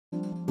Hey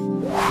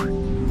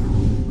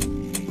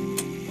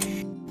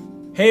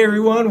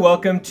everyone,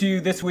 welcome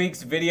to this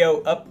week's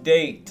video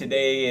update.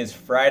 Today is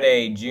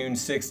Friday, June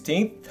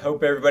 16th.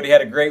 Hope everybody had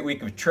a great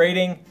week of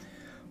trading.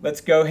 Let's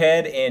go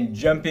ahead and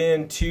jump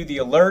into the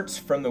alerts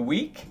from the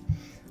week.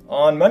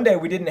 On Monday,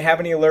 we didn't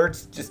have any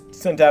alerts, just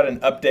sent out an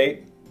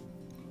update.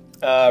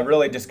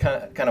 Really just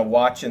kind of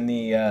watching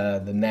the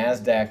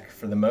NASDAQ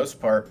for the most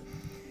part.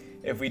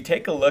 If we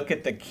take a look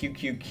at the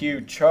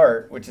QQQ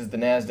chart, which is the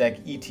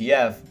NASDAQ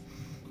ETF,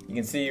 you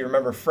can see,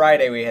 remember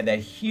Friday we had that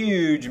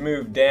huge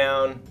move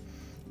down.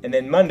 And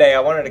then Monday, I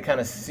wanted to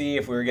kind of see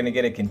if we were going to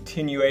get a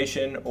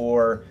continuation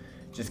or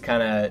just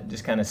kind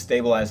of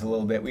stabilize a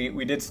little bit.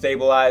 We did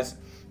stabilize,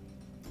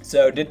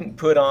 so didn't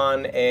put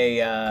on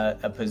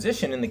a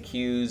position in the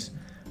Qs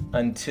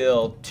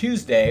until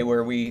Tuesday,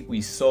 where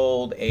we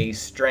sold a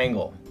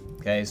strangle.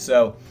 Okay,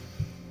 so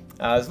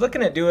I was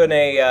looking at doing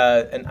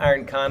an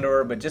iron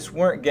condor, but just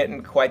weren't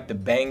getting quite the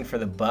bang for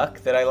the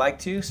buck that I like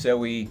to. So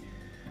we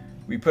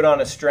put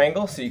on a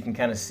strangle, so you can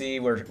kind of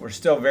see we're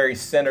still very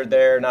centered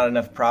there, not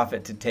enough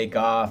profit to take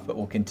off, but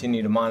we'll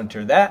continue to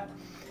monitor that.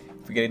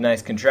 If we get a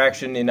nice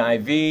contraction in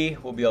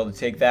IV, we'll be able to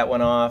take that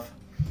one off.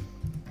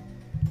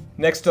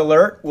 Next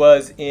alert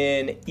was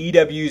in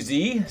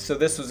EWZ. So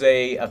this was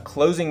a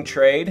closing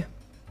trade.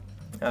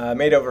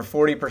 Made over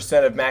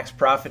 40% of max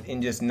profit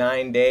in just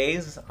 9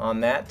 days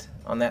on that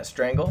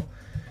strangle.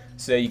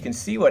 So you can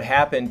see what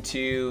happened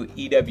to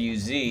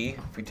EWZ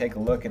if we take a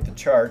look at the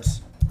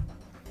charts.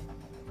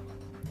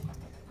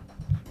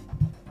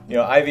 You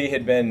know, IV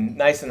had been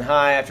nice and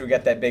high after we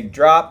got that big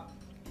drop.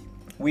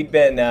 We'd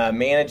been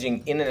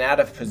managing in and out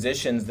of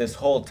positions this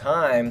whole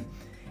time,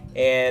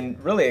 and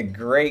really a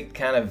great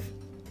kind of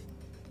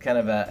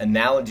a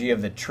analogy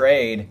of the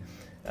trade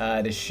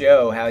to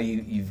show how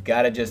you've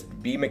got to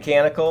just be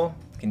mechanical,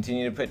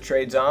 continue to put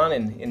trades on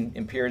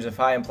in periods of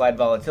high implied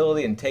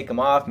volatility and take them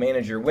off,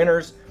 manage your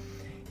winners.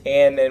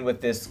 And then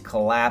with this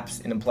collapse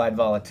in implied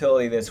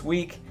volatility this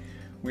week,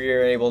 we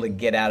were able to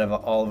get out of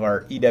all of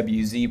our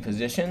EWZ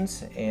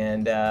positions,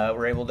 and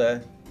we're able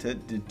to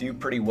do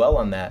pretty well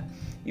on that.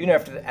 Even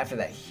after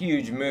that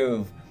huge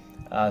move,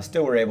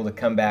 still we're able to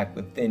come back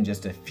within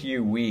just a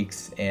few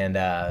weeks and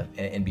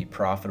be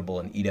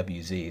profitable in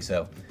EWZ.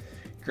 So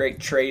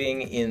great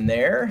trading in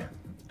there.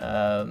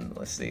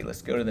 Let's see,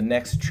 let's go to the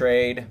next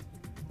trade,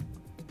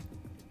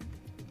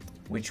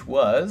 which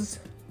was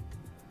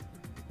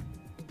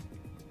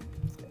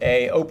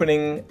a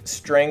opening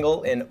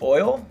strangle in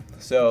oil.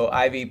 So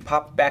IV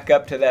popped back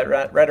up to that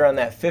right around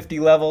that 50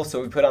 level.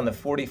 So we put on the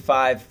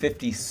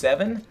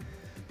 45.57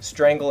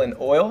 strangle in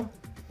oil.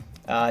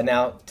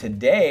 Now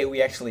today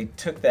we actually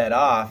took that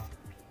off.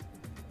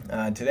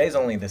 Today's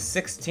only the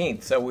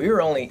 16th, so we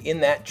were only in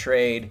that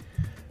trade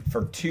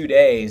for 2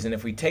 days. And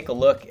if we take a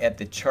look at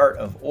the chart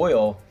of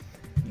oil,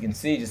 you can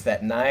see just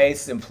that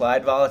nice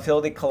implied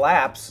volatility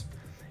collapse,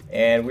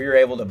 and we were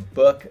able to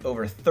book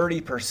over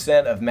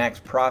 30% of max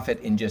profit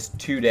in just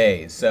 2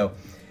 days. So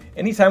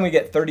anytime we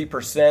get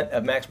 30%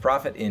 of max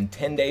profit in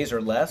 10 days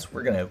or less,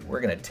 we're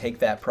gonna take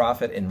that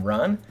profit and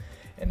run,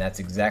 and that's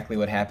exactly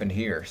what happened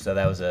here. So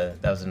that was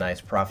a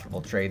nice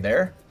profitable trade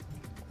there.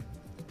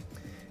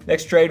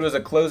 Next trade was a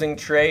closing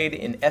trade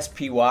in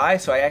SPY.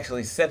 So I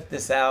actually set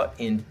this out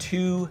in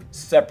 2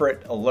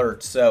 separate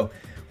alerts. So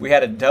we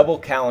had a double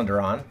calendar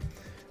on,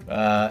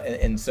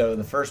 and so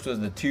the first was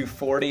the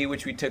 240,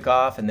 which we took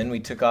off, and then we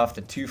took off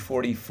the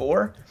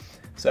 244.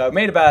 So I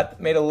made a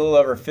little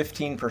over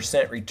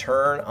 15%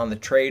 return on the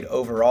trade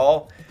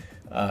overall.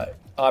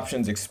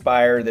 Options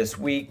expire this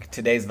week.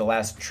 Today's the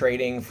last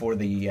trading for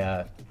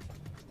the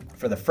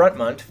front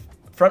month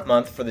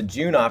for the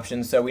June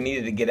options. So we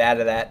needed to get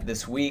out of that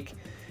this week,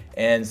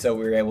 and so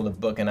we were able to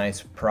book a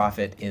nice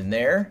profit in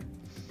there.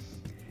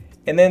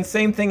 And then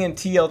same thing in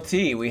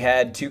TLT. We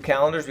had 2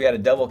 calendars. We had a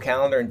double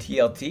calendar in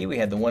TLT. We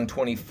had the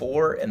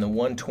 124 and the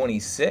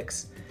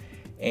 126.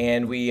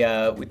 And we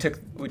took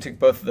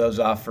both of those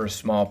off for a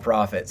small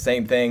profit.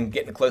 Same thing,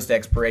 getting close to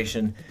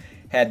expiration,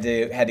 had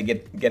to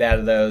get out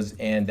of those,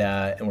 and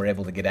we're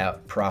able to get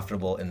out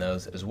profitable in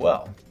those as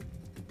well.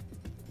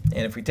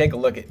 And if we take a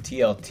look at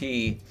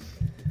TLT,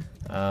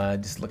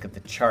 just look at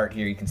the chart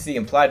here, you can see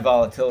implied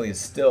volatility is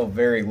still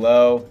very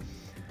low.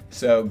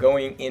 So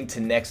going into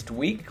next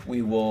week,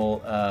 we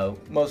will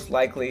most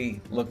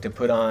likely look to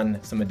put on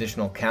some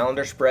additional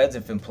calendar spreads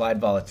if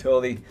implied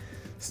volatility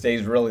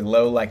stays really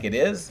low like it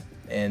is.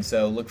 And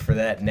so look for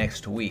that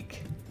next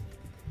week.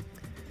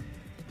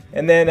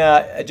 And then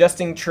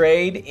adjusting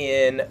trade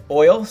in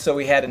oil. So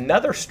we had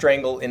another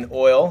strangle in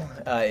oil.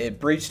 It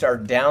breached our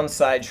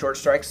downside short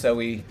strike. So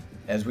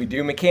as we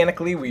do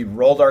mechanically, we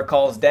rolled our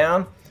calls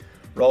down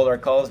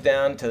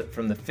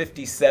from the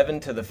 57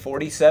 to the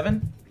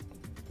 47.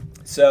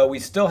 So we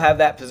still have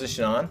that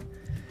position on,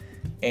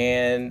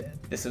 and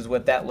this is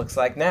what that looks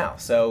like now.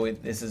 So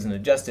this is an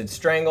adjusted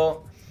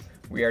strangle.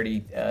 We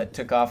already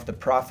took off the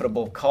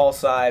profitable call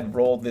side,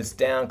 rolled this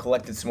down,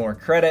 collected some more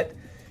credit,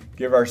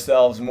 give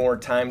ourselves more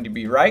time to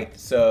be right.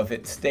 So if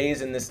it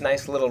stays in this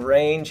nice little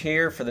range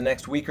here for the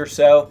next week or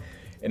so,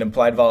 and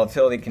implied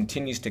volatility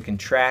continues to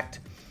contract,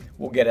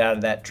 we'll get out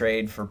of that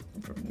trade for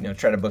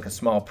try to book a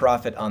small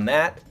profit on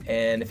that.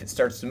 And if it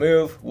starts to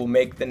move, we'll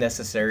make the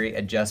necessary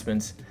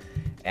adjustments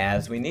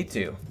as we need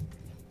to.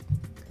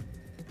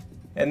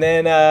 And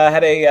then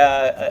had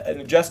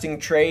an adjusting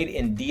trade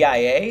in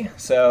DIA.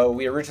 So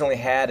we originally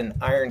had an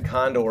iron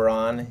condor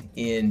on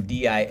in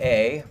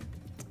DIA.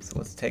 So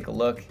let's take a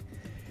look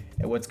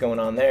at what's going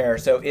on there.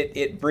 So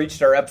it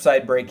breached our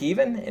upside break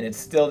even, and it's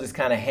still just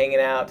kind of hanging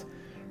out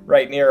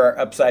right near our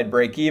upside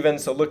break even.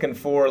 So looking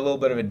for a little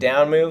bit of a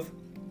down move.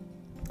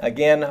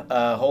 Again,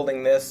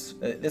 holding this.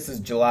 This is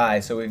July,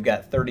 so we've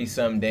got 30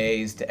 some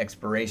days to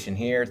expiration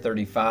here,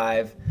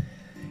 35.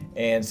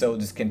 And so we'll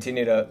just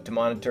continue to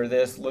monitor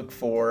this, look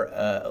for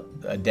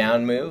a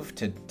down move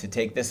to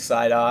take this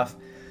side off.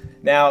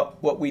 Now,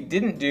 what we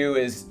didn't do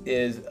is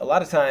a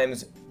lot of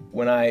times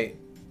when I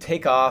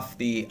take off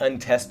the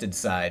untested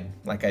side,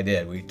 like I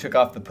did, we took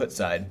off the put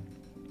side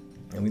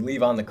and we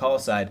leave on the call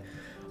side.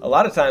 A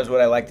lot of times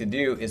what I like to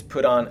do is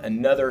put on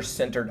another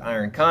centered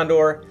iron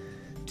condor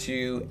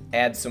to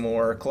add some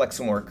more, collect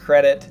some more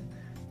credit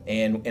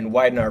and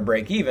widen our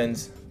break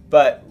evens.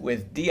 But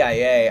with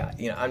DIA,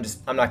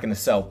 I'm not going to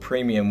sell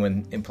premium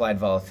when implied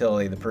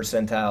volatility. The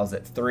percentiles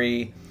at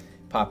 3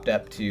 popped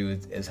up to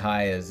as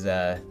high as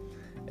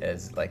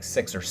like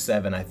 6 or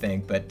 7, I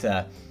think. But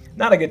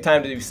not a good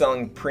time to be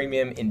selling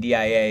premium in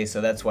DIA, so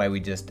that's why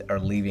we just are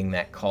leaving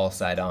that call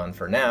side on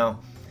for now.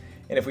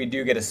 And if we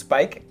do get a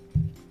spike,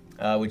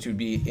 which would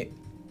be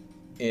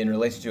in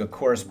relation to a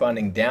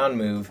corresponding down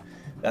move,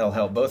 that'll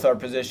help both our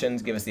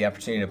positions, give us the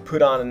opportunity to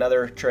put on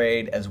another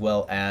trade as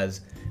well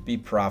as be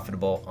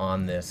profitable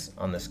on this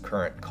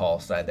current call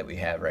side that we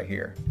have right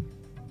here.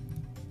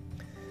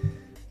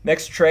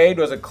 Next trade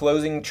was a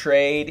closing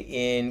trade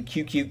in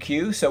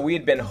QQQ. So we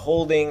had been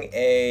holding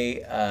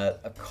a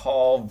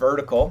call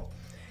vertical,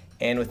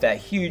 and with that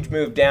huge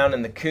move down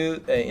in the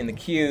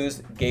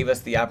Qs, gave us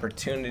the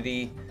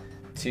opportunity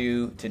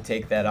to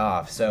take that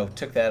off. So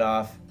took that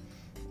off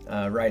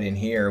right in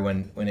here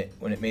when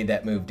it made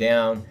that move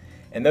down.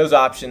 And those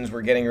options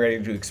were getting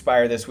ready to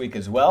expire this week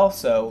as well,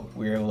 so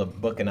we were able to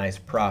book a nice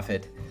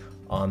profit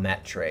on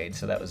that trade.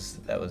 So that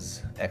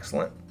was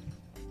excellent.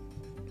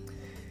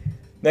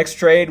 Next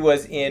trade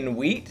was in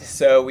wheat.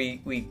 So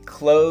we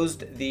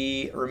closed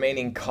the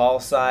remaining call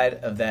side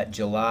of that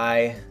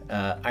July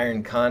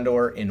iron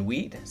condor in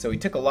wheat. So we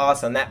took a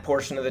loss on that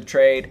portion of the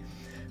trade,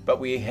 but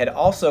we had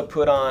also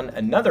put on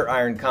another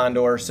iron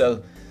condor.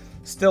 So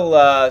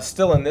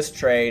still in this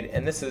trade,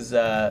 and this is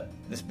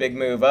this big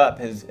move up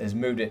has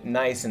moved it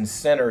nice and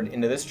centered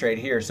into this trade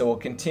here. So we'll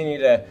continue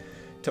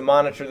to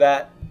monitor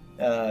that.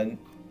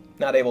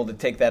 Not able to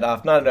take that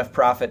off. Not enough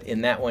profit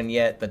in that one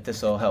yet, but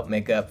this will help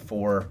make up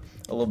for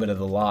a little bit of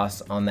the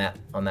loss on that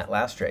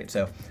last trade.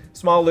 So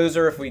small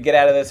loser. If we get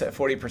out of this at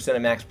 40%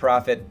 of max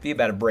profit, be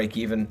about a break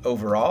even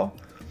overall,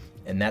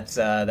 and that's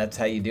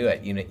how you do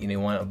it. You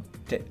want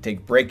to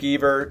take break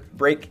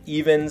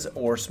evens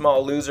or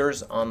small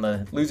losers on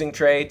the losing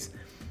trades,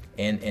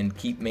 and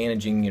keep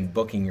managing and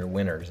booking your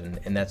winners,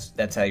 and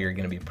that's how you're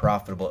going to be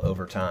profitable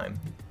over time.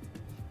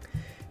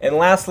 And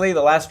lastly,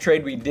 the last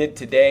trade we did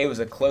today was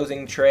a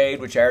closing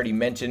trade, which I already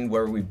mentioned,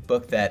 where we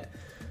booked that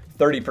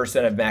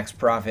 30% of max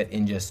profit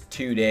in just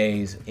 2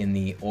 days in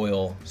the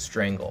oil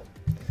strangle.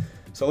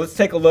 So let's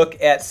take a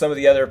look at some of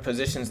the other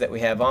positions that we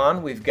have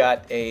on. We've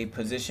got a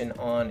position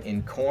on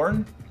in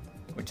corn,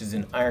 which is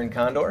an iron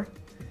condor.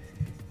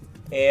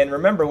 And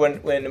remember,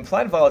 when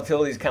implied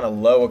volatility is kind of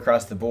low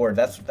across the board,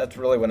 that's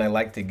really when I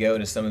like to go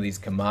to some of these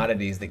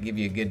commodities that give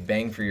you a good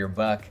bang for your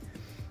buck.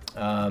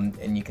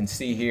 And you can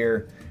see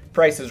here,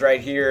 prices right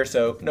here,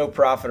 so no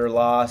profit or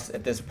loss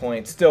at this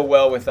point. Still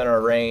well within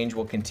our range.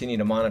 We'll continue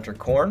to monitor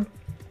corn.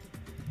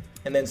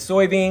 And then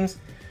soybeans,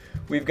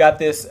 we've got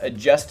this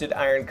adjusted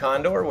iron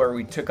condor where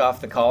we took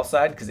off the call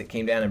side because it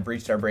came down and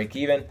breached our break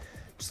even.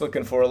 Just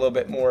looking for a little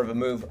bit more of a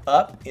move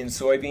up in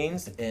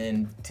soybeans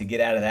and to get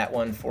out of that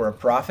one for a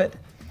profit.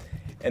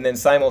 And then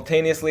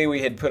simultaneously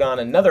we had put on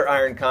another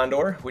iron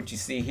condor, which you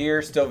see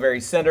here, still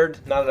very centered,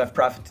 not enough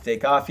profit to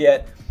take off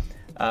yet.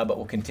 But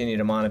we'll continue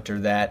to monitor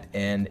that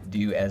and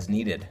do as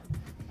needed.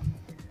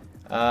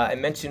 I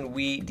mentioned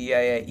wheat,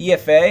 DIA,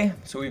 EFA.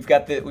 So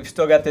we've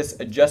still got this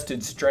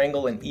adjusted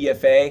strangle in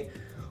EFA,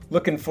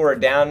 looking for a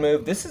down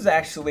move. This is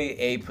actually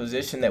a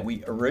position that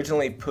we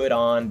originally put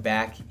on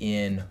back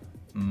in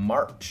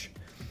March,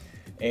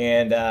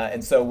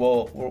 and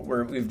so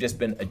we've just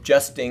been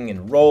adjusting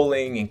and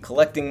rolling and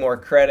collecting more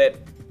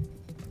credit.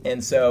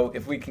 And so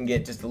if we can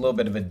get just a little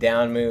bit of a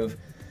down move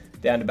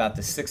down to about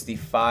the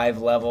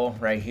 65 level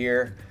right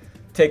here,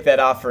 take that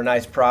off for a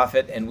nice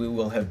profit, and we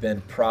will have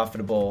been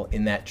profitable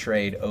in that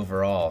trade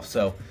overall.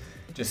 So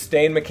just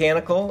staying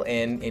mechanical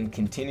and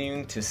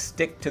continuing to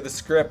stick to the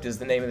script is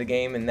the name of the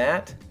game in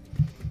that.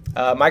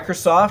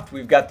 Microsoft,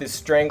 we've got this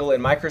strangle in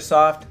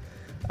Microsoft.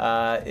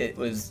 It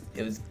was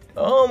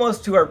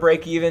almost to our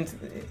break even,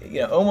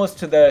 almost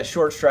to the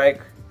short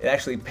strike. It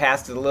actually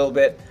passed it a little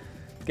bit.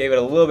 Gave it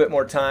a little bit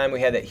more time. We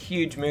had that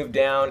huge move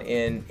down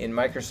in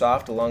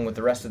Microsoft along with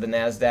the rest of the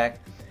NASDAQ.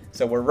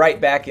 So we're right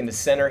back into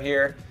center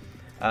here,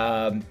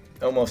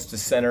 almost to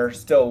center,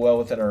 still well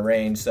within our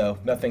range, so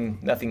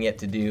nothing yet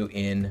to do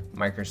in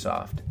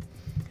Microsoft.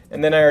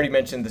 And then I already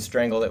mentioned the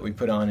strangle that we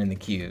put on in the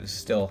Qs,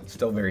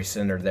 still very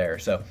centered there.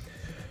 So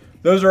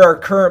those are our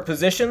current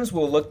positions.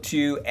 We'll look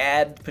to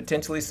add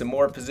potentially some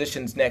more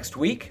positions next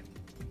week.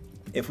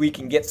 If we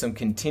can get some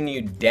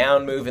continued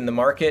down move in the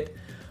market,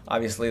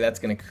 obviously that's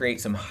going to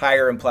create some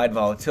higher implied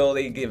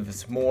volatility, give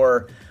us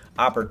more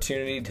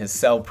opportunity to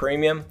sell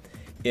premium.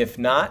 If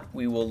not,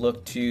 we will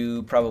look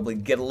to probably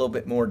get a little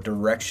bit more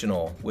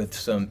directional with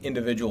some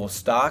individual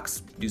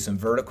stocks, do some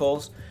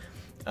verticals,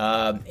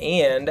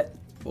 and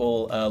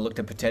we'll look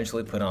to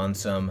potentially put on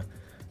some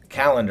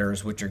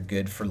calendars, which are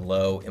good for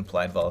low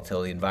implied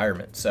volatility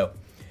environments. So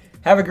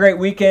have a great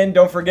weekend.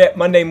 Don't forget,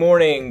 Monday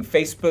morning,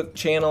 Facebook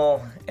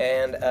channel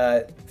and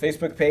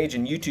Facebook page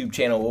and YouTube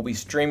channel. We'll be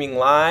streaming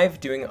live,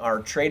 doing our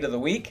trade of the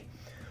week.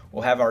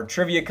 We'll have our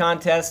trivia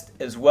contest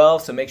as well,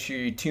 so make sure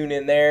you tune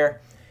in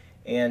there.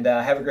 And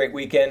have a great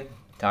weekend.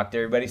 Talk to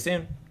everybody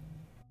soon.